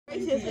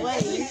It's his way.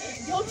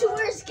 Don't you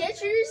wear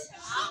Skechers?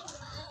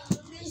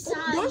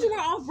 Don't you wear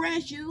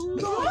off-brand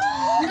shoes? No,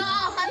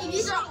 honey,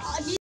 these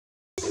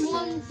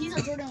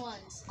are Jordan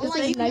ones. Oh,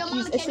 like, your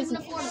mama can't even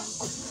afford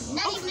them.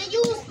 Not even a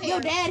used pair.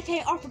 Your dad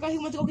can't. I forgot he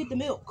went to go get the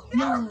milk.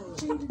 No.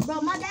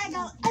 Bro, my dad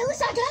got. At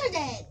least I got a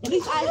dad. At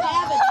least I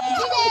have a dad.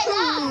 Your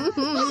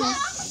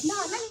dad, no,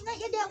 not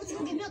your dad went to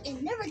go get milk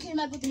and never came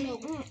back with the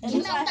milk. At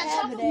least I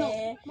have a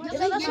dad. Your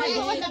dad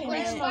came back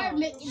with expired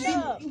milk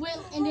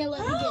and then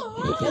let me get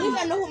it. At least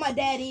I know who my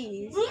dad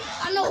is.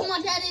 I know who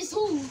my dad is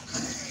too.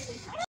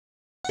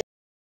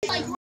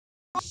 Like.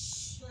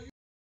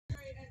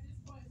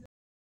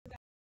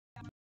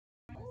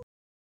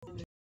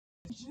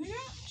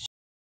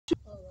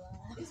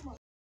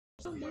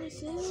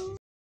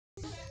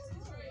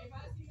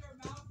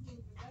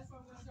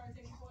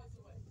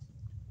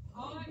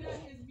 All I got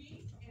is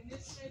me in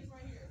this space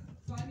right here.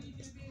 So I need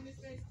you to be in this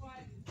space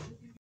quiet.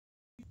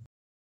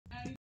 I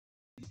need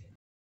you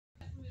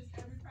to do this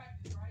every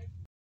practice, right?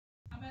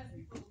 I'm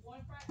asking for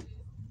one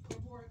practice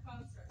before a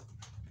concert.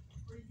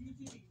 For you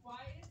to be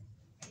quiet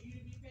and you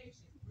to be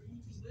patient. For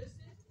you to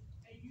listen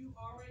and you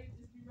already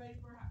just be ready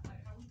for how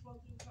we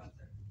supposed to do the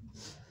concert.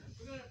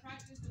 We're going to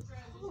practice the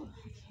transition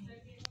thing in a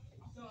second.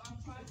 So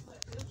I'm trying to let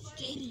them play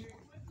very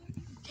quickly.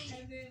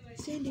 And then let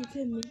Send it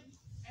to me.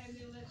 And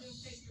then let them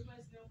take your place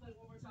and they'll play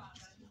one more time.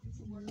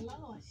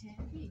 Lord,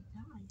 Shandy,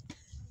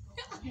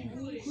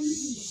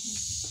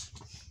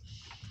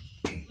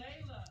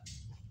 Layla.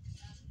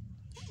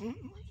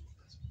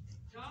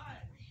 John.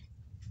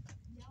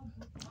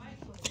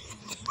 Michael.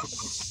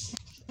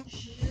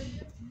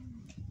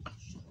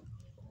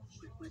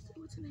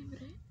 What's the name of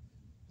that?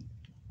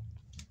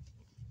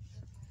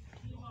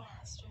 Emar.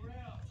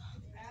 Terrell.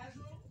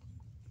 Azrael.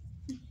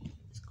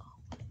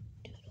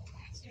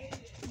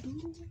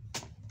 Aiden.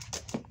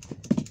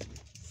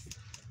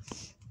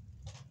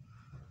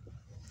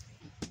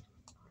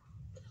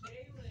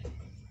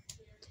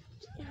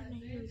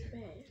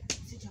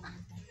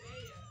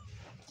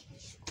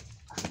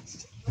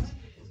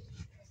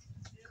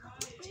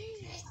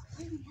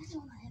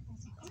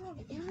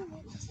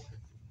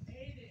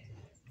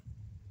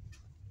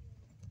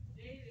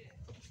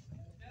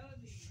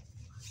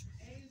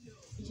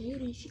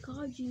 Jaden, she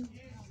called you.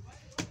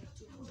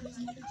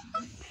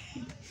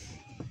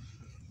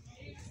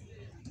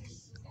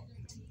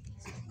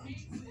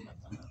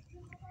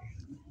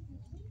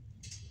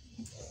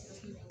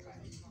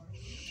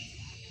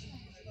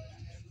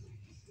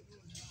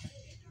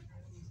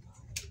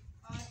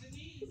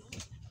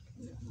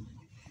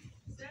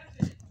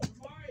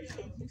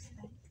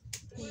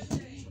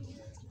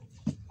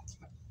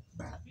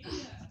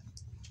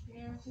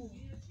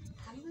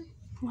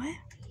 What?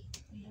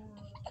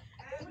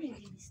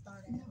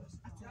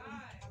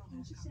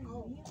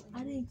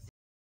 I didn't.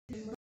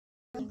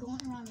 I'm going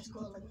around the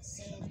school like I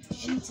said.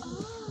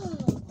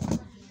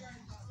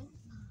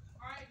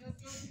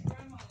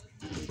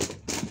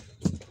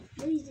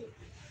 What is it?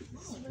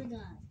 Swear to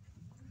God.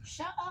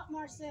 Shut up,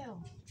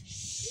 Marcel.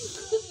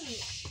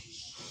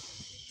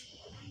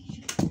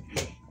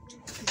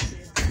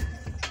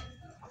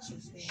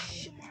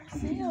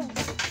 Marcel.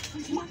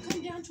 Come on,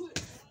 come down to it.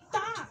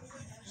 Stop.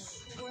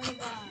 Swear to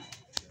God.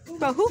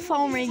 Bro, who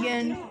phone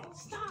ringing?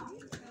 Stop.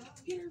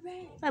 Get her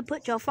back. I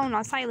put your phone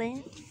on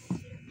silent.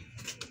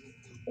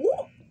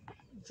 Ooh.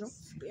 Jump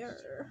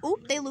scare.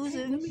 Oop, they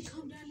losing. Let me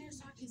come down there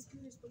so I can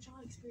experience what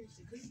y'all experience.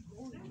 Because it's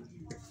going on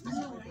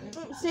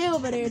here. Stay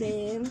over there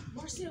then.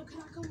 Marcel, can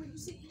I come where you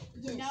sit?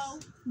 Yes. No.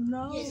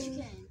 No. Yes, you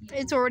can.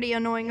 It's already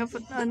annoying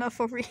enough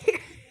over here.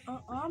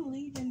 I'm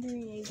leaving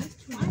during I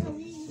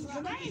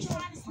ain't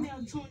trying to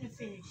smell tuna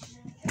fish.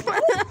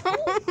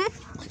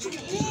 What you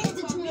is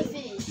the tuna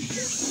fish?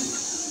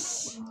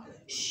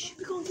 Shh,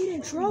 we gonna get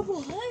in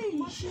trouble. Hey.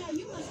 Marcel,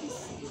 you must be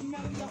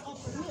your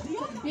upper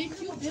lip.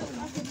 Bitch, you built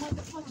like a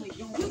motherfucker.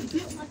 You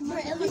built like a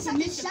motherfucker. At least I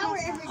can shower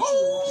every day.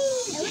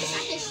 At least I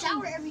can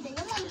shower every day.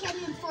 Your mom can't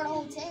even afford a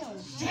hotel.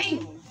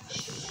 Damn.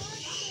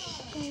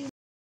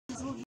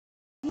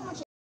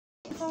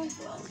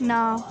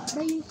 No.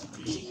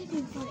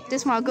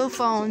 This my good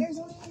phone.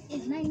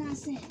 It's 99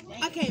 cents.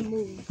 I can't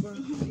move, bro.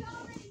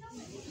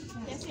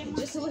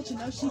 Just to let you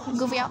know, she can.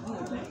 Goofy out.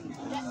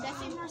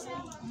 That's it,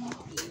 Marcel?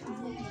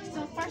 So,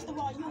 first of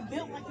all, you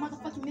built like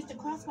motherfucking Mr.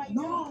 Crossfire.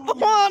 No. Oh,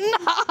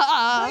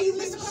 Are no. you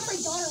Mr.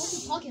 Crossfire's daughter? What you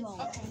talking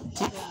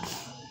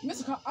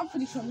about? I'm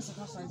pretty sure Mr.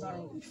 Crossfire's daughter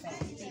will be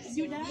fat.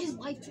 You done? His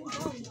wife too.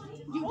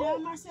 You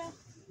done, Marcel?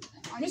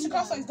 Mr.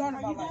 Crossfire's daughter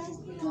about like.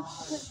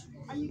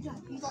 Are you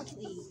done? You thought you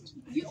ate.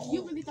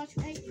 You really thought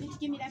you ate? Bitch,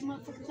 give me that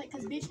motherfucking plate.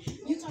 Cause bitch,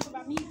 you talk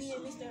about me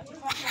being Mr.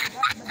 Crossfire's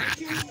daughter, but bitch,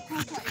 you're Mr.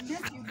 Crossfire's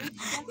nephew, bitch.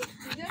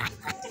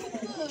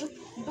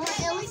 But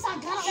at least I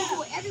got over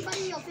what everybody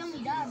in your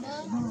family died, bro.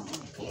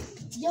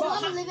 Your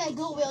mama live at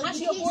Goodwill. How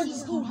she afford to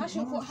school? How she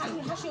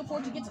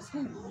afford to get to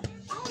school?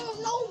 I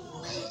don't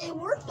know. It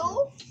worked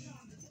though.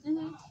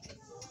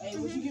 Hey,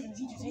 what you giving the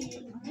teacher? Take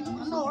it.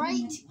 I know,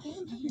 right?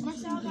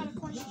 Marcel, I got a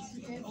question.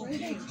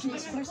 Okay,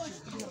 next question.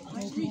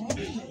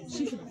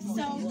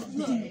 So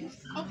look,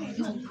 okay,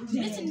 look,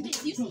 listen to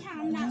this. You see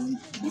how I'm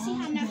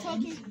not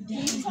talking?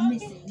 You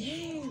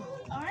talking?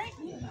 Alright?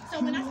 So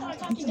when I start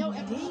talking, don't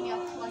ever cut me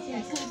off like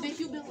that. Cause bitch,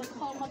 you built like a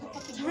whole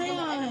motherfucking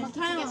gorilla.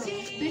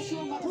 Bitch, you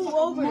a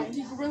motherfucking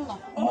monkey gorilla.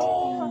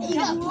 And you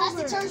got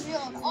plastic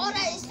Churchill. All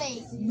that is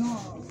fake.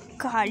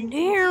 God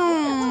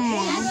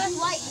damn. That's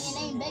white and your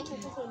name bacon.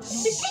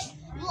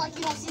 You look like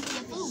you don't season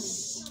your food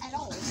at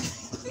all.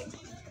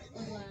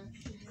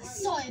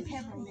 Salt and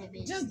pepper on that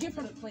bitch. Just give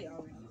her the plate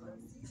already.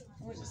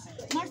 We're just saying.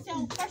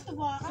 Marcel, first of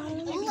all,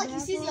 You look like you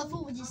season your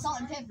food with just salt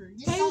and pepper.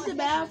 Just can I salt use the and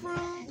pepper.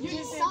 bathroom?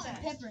 Just salt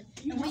and pepper.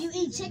 And when you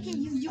eat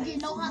chicken, you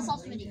get no hot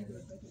sauce with it.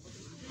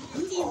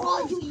 You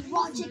eat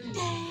raw chicken.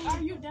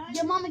 Are you done?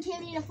 Your mama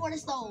can't eat it for the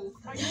stove.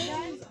 Are you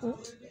done?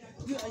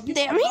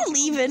 Damn, he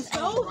leaving.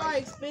 Stoves are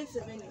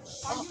expensive anyway.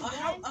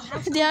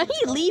 Damn,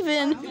 he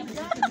leaving.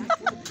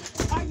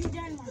 Are you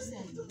done,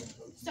 Marcel?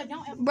 So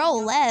don't ever. Bro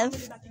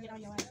left. About to get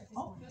on your ass.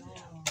 Oh!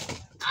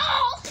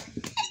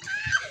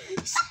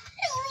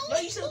 Bro,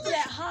 you should have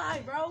that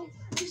high, bro.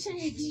 You should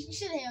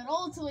have held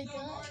on to it, cuz.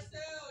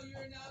 Marcel,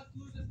 you're now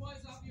losing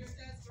points off your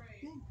test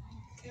grade.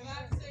 If I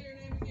have to say your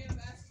name again, I'm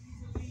asking you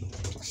to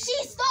leave. She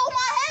stole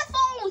my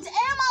headphones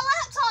and my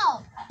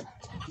laptop.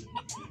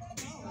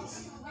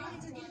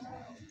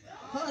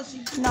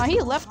 Nah, he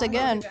left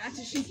again.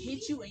 After she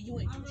hit you and you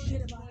ain't do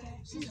shit about that.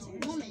 She's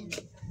a woman.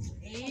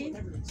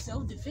 And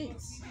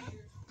self-defense.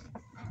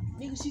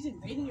 Nigga, she's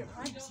invading your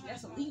privacy.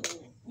 That's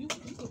illegal. You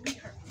could beat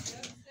her.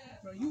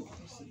 Bro, you a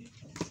pussy.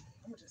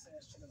 I'm gonna just say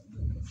that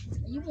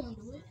shit. You won't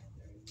do it.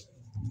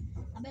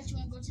 I bet you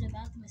won't go to the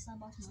bathroom and stop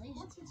watching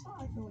Malaysia.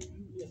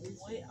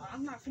 Wait,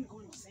 I'm not finna go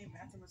in the same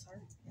bathroom as her.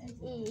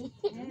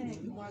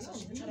 You might as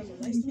well try to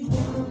molest me.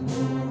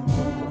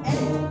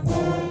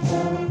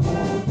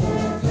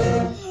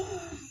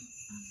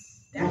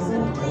 That's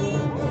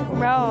annoying.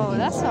 Bro,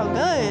 that's so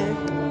good.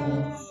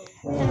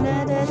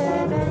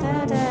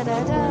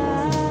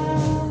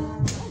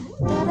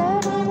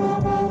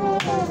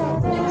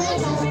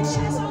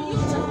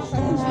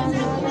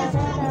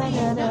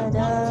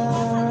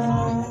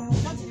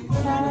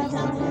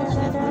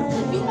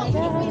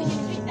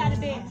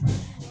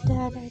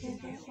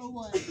 For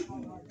what?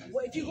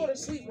 Well, if you go to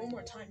sleep one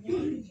more time, you're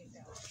gonna get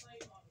down.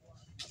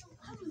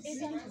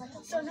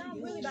 So now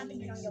I'm really about to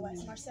get on your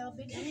ass, Marcel.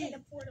 Bitch, you can't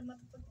afford a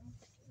motherfucking.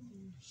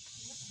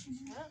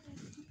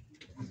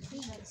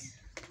 Please.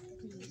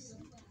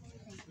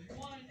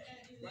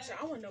 Marcel,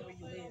 I wanna know where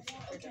you live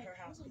compared to her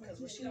house because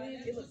where she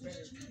lives, it looks better.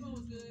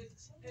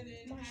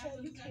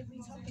 Marcel, you can't be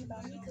talking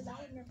about me because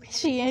I remember.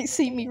 She ain't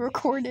seen me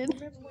recorded.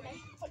 Remember when I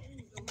fucking.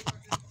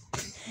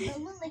 It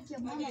look like your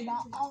mama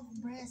bought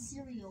off-brand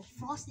cereal,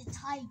 Frosted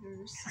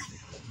Tigers.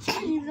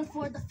 Can't even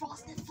afford the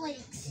Frosted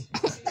Flakes.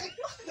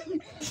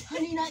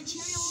 Honey Nut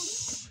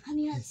Cheerios,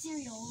 Honey Nut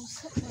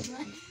cereals.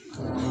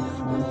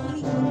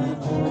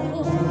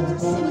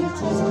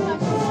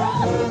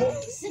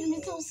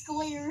 Cinnamon Toast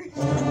Square.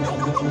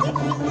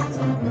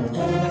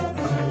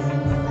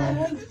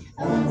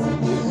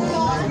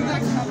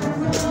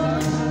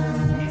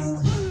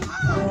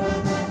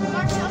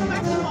 Marcel,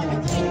 first of all, you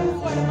can't even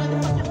afford a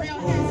motherfucking real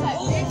haircut,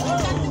 bitch. You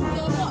got to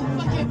go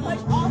fucking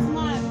push off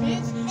mine,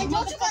 bitch. And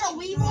don't you got a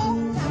weave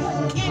on?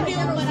 Yeah,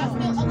 dude, but I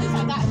still, at least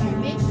I got hair,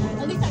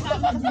 bitch. At least I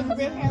got motherfucking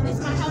real hair. At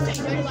least my house ain't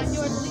dirty like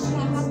yours. At least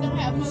my house don't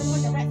have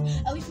motherfucking rats.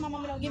 At least my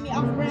mama don't give me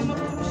off-brand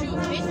motherfucking shoes,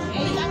 bitch.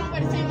 At least I don't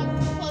wear the same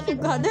motherfucking clothes every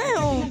Goddamn.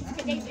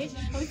 motherfucking day, bitch.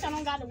 At least I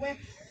don't got to wear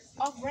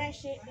off-brand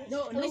shit, bitch.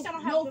 At least I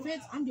don't have No to.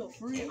 offense, I'm your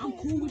friend. I'm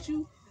cool with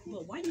you,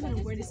 but why you gotta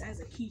wear this as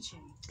a keychain?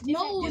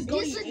 No, Just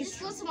go to this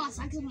your was to my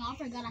side because I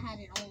forgot I had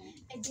it on.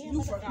 And damn,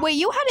 You forgot. Wait,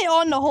 you had it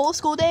on the whole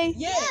school day?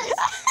 Yes.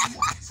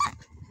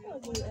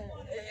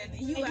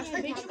 you got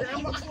bitch, you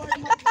can't afford a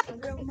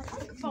motherfucking real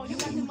motherfucking phone. You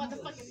got the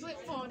motherfucking flip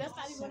phone. That's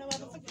not even a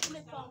motherfucking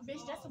flip phone,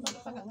 bitch. That's a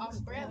motherfucking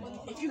off-brand one.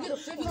 If you get a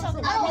flip I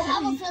don't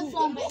have a flip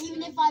phone, but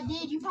even if I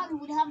did, you probably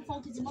would have a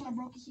phone because your mama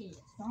broke your shit.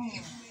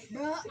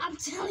 Bro, I'm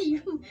telling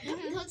you.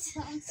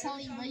 I'm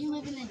telling you, bro, you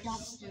live in a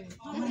dumpster.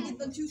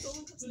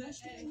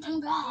 Oh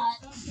God.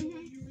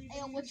 Hey,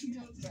 what you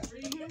doing, bro?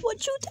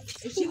 What you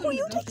texting? Who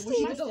you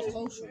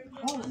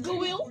texting? Who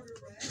will?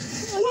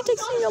 Are you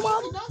texting your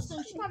mom?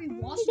 She probably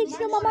washed You think it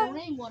your with mama?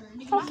 rainwater.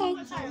 My Okay. whole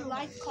entire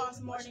life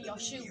costs more than your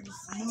shoes.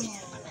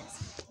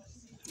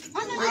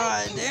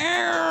 God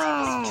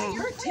damn.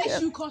 Your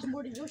tissue costs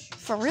more than your shoe.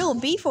 For real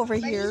beef over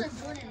here.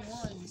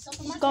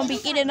 It's gonna be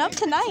eating up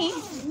tonight.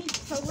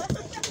 So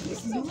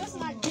let's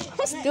not get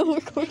I'm still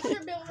recording.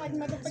 you're built like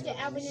motherfucking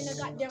Alvin in a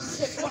goddamn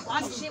flip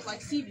I'm shit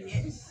like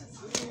CVS.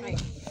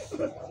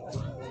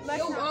 Like,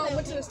 Your mom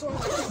went to the store.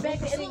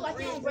 baby, it look like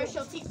you don't brush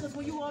your teeth because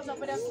when you was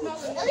over there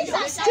smelling, At least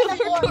I Still said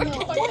recording.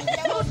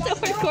 Still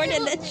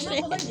recording that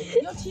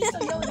shit. Your teeth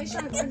so yellow, they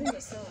trying to burn in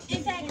the sun.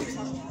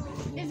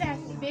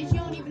 exactly, bitch. You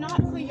don't even know how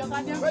to clean your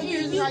goddamn teeth. You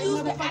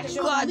use the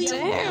actual God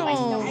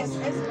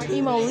damn.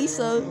 Emo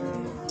Lisa.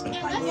 And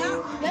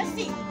Let's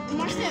see.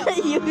 Marcel.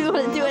 You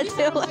want to do it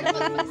too?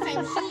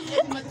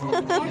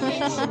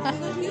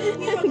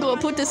 I'm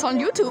gonna put this on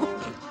YouTube.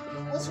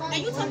 What's wrong?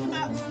 And you talk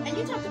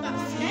about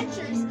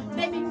Skechers,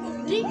 baby.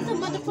 These are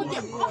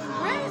motherfucking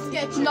off-brand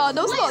Skechers. No,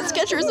 those not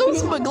Skechers.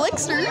 Those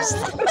McGlixters.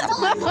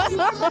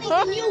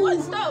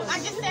 What's those? I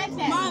just said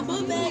that. My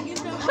book bag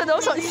is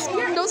those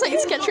ain't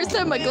Skechers.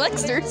 They're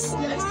McGlixters.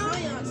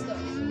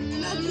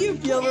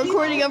 Yo,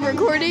 recording. I'm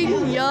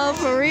recording. Yo,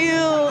 for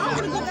real.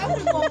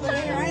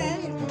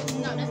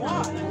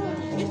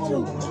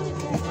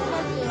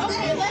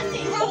 Okay, let's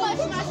see how much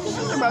my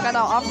shoes. Bro, got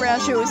all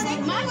off-brand shoes.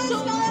 My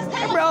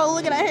shoes. Bro,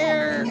 look at that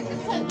hair.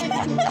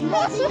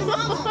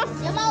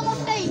 Your mama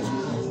face.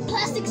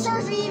 Plastic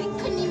surgery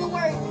couldn't even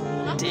work.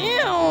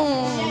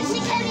 Damn. She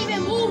can't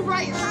even move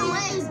right. Her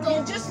legs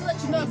go. just to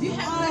let you know, if you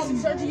have plastic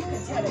surgery, you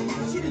can tell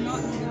it. She did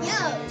not.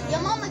 Yeah,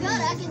 your mama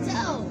got it. I can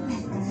tell.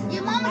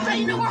 Your mama. How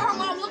you know what her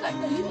mom look like?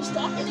 You be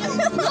stalking her?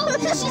 No,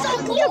 because she's on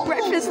Google. Your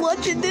breakfast,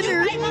 lunch, and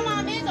dinner. Right, my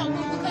mom is on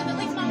Google because at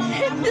least my mom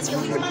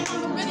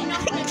really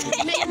knows how to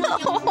make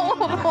money.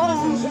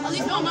 At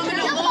least my mama Your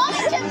don't mama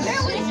can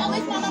barely. At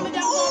least my mama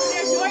don't go over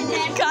there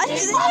DoorDash. God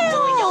damn.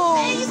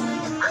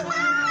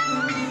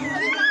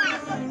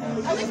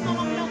 At least my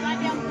mama don't lie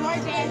down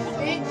DoorDash,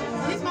 bitch.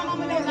 At least my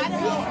mama don't lie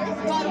down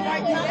go to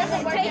work. You never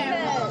work there.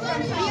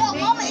 Your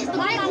mama is the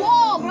big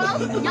wall, bro.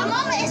 Your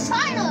mama is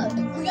China.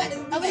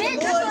 At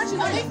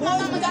least my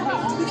mama got her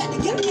own. We got to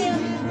get there.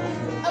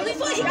 At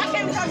least I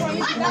can't talk about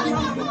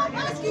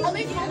you. At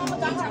least my mama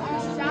got her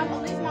own job.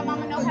 At least my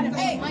mama knows how to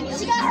make money.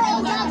 She got her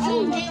own job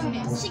too.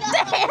 She got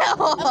her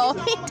Damn.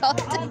 He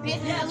talked. At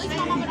least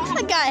my mama knows how I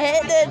to got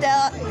hit to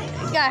tell.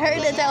 Got her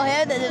to tell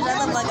him that it's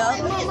nothing like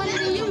make more money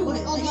than you.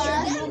 Oh,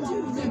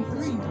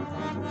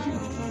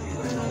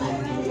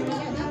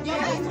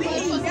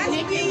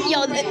 Yo,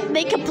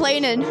 they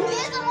complaining. Who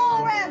is the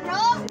mole rat, bro?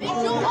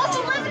 Don't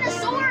you live in a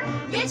sewer?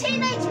 Your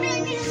teenage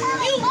mutant ninja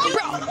turtle.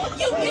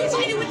 You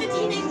cheated with the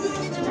Teenage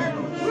Mutant Ninja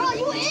Turtle. Bro,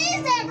 you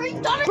is that, bro.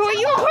 Bro,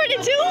 you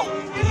recorded too?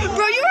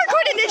 Bro, you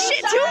recorded this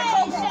shit too?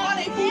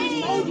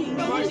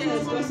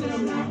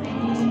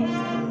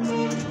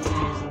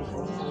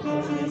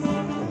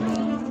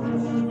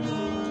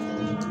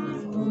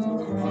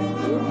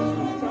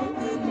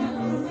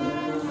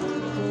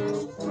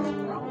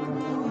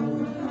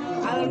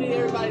 I don't need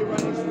everybody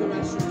running to the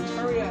restroom.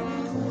 Hurry up.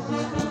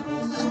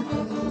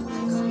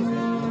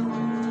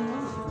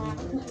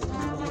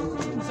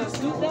 So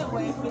scoot that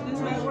way, put this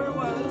back where it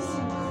was.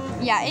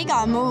 Yeah, it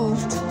got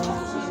moved. Sit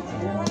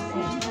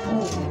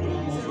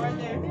right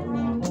there.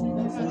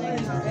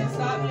 And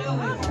stop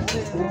yelling.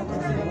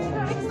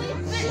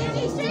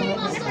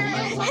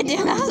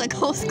 Damn, that was a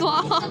cold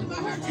squall.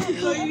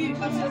 So you need to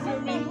come sit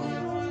with me.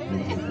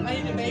 I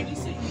need to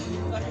babysit you.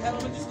 Like an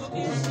elementary school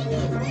teacher.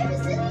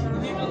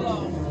 Leave it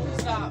alone.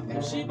 Stop.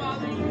 If she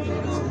bothers you,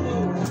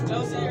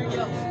 don't sit here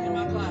yelling in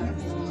my class.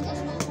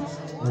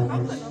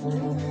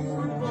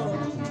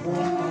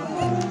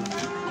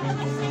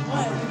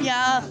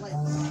 Yeah.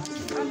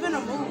 I'm gonna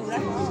move.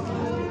 That's all.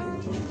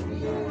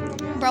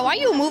 Bro, why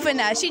you moving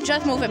that? She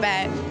just moving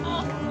back.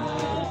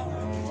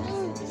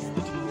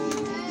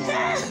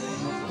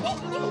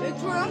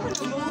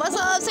 What's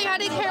up? Say hi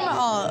to the camera.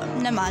 Oh,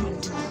 never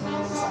mind.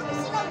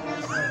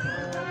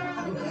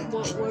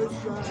 What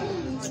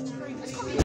was